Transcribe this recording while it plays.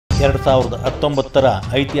2019ರ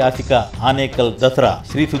ಐತಿಹಾಸಿಕ ಆನೇಕಲ್ ದಸರಾ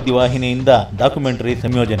ಶ್ರೀ ಸುದ್ದಿ ವಾಹಿನಿಯಿಂದ ಡಾಕ್ಯುಮೆಂಟರಿ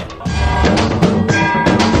ಸಂಯೋಜನೆ.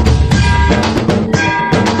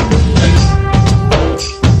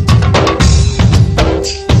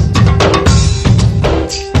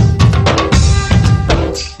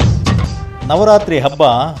 ನವರಾತ್ರಿ ಹಬ್ಬ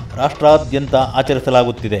ರಾಷ್ಟ್ರಾದ್ಯಂತ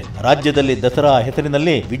ಆಚರಿಸಲಾಗುತ್ತಿದೆ. ರಾಜ್ಯದಲ್ಲಿ ದಸರಾ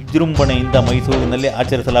ಹೆಸರಿನಲ್ಲಿ ವಿಜೃಂಭಣೆಯಿಂದ ಮೈಸೂರಿನಲ್ಲಿ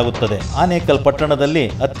ಆಚರಿಸಲಾಗುತ್ತದೆ. ಆನೇಕಲ್ ಪಟ್ಟಣದಲ್ಲಿ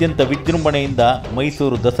ಅತ್ಯಂತ ವಿಜೃಂಭಣೆಯಿಂದ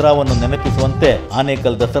ಮೈಸೂರು ದಸರಾವನ್ನು ನೆನಪಿಸುವಂತೆ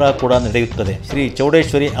ಆನೇಕಲ್ ದಸರಾ ಕೂಡ ನಡೆಯುತ್ತದೆ. ಶ್ರೀ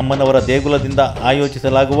ಚೌಡೇಶ್ವರಿ ಅಮ್ಮನವರ ದೇಗುಲದಿಂದ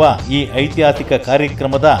ಆಯೋಜಿಸಲಾಗುವ ಈ ಐತಿಹಾಸಿಕ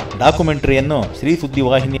ಕಾರ್ಯಕ್ರಮದ ಡಾಕ್ಯುಮೆಂಟರಿಯನ್ನು ಶ್ರೀ ಸುದ್ದಿ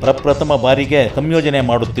ವಾಹಿನಿ ಪ್ರಪ್ರಥಮ ಬಾರಿಗೆ ಸಂಯೋಜನೆ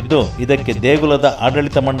ಮಾಡುತ್ತಿದ್ದು, ಇದಕ್ಕೆ ದೇಗುಲದ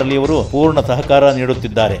ಆಡಳಿತ ಮಂಡಳಿಯವರು ಪೂರ್ಣ ಸಹಕಾರ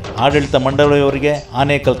ನೀಡುತ್ತಿದ್ದಾರೆ. ಆಡಳಿತ ಮಂಡಳಿಯವರಿಗೆ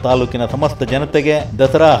ಆನೇಕಲ್ ತಾಲೂಕಿನ ಸಮಸ್ತ ಜನತೆಗೆ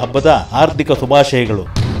ದಸರಾ ಹಬ್ಬದ ಹಾರ್ದಿಕ ಶುಭಾಶಯಗಳು.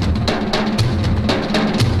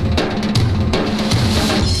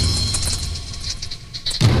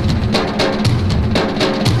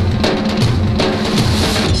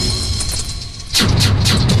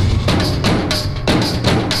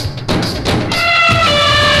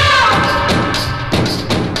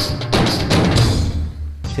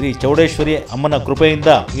 ಶ್ರೀ ಚೌಡೇಶ್ವರಿ ಅಮ್ಮನ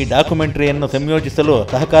ಕೃಪೆಯಿಂದ ಈ ಡಾಕ್ಯುಮೆಂಟರಿಯನ್ನು ಸಂಯೋಜಿಸಲು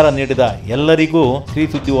ಸಹಕಾರ ನೀಡಿದ ಎಲ್ಲರಿಗೂ ಶ್ರೀ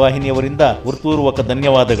ಸುದ್ದಿ ವಾಹಿನಿಯವರಿಂದ ಹೃತ್ಪೂರ್ವಕ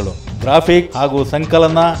ಧನ್ಯವಾದಗಳು. ಗ್ರಾಫಿಕ್ ಹಾಗೂ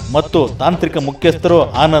ಸಂಕಲನ ಮತ್ತು ತಾಂತ್ರಿಕ ಮುಖ್ಯಸ್ಥರು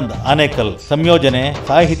ಆನಂದ್ ಆನೇಕಲ್. ಸಂಯೋಜನೆ,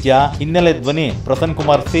 ಸಾಹಿತ್ಯ, ಹಿನ್ನೆಲೆ ಧ್ವನಿ ಪ್ರಸನ್ನ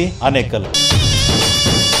ಕುಮಾರ್ ಸಿ ಆನೇಕಲ್.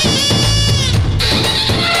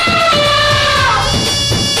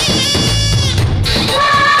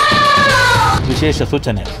 ವಿಶೇಷ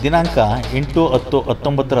ಸೂಚನೆ: ದಿನಾಂಕ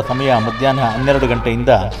 8-10-19 ಸಮಯ ಮಧ್ಯಾಹ್ನ 12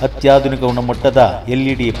 ಗಂಟೆಯಿಂದ ಅತ್ಯಾಧುನಿಕ ಗುಣಮಟ್ಟದ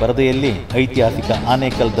LED ಪರದೆಯಲ್ಲಿ ಐತಿಹಾಸಿಕ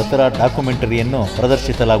ಆನೇಕಲ್ ದಸರಾ ಡಾಕ್ಯುಮೆಂಟರಿಯನ್ನು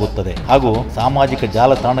ಪ್ರದರ್ಶಿಸಲಾಗುತ್ತದೆ ಹಾಗೂ ಸಾಮಾಜಿಕ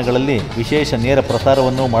ಜಾಲತಾಣಗಳಲ್ಲಿ ವಿಶೇಷ ನೇರ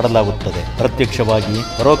ಪ್ರಸಾರವನ್ನು ಮಾಡಲಾಗುತ್ತದೆ. ಪ್ರತ್ಯಕ್ಷವಾಗಿ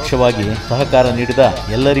ಪರೋಕ್ಷವಾಗಿ ಸಹಕಾರ ನೀಡಿದ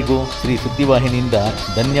ಎಲ್ಲರಿಗೂ ಶ್ರೀ ಸುದ್ದಿವಾಹಿನಿಯಿಂದ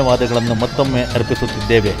ಧನ್ಯವಾದಗಳನ್ನು ಮತ್ತೊಮ್ಮೆ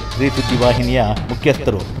ಅರ್ಪಿಸುತ್ತಿದ್ದೇವೆ. ಶ್ರೀ ಸುದ್ದಿವಾಹಿನಿಯ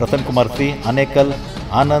ಮುಖ್ಯಸ್ಥರು ಪ್ರಸನ್ನ ಕುಮಾರ್ ಸಿ ಆನೇಕಲ್,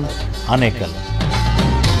 ಆನಂದ್ ಆನೇಕಲ್.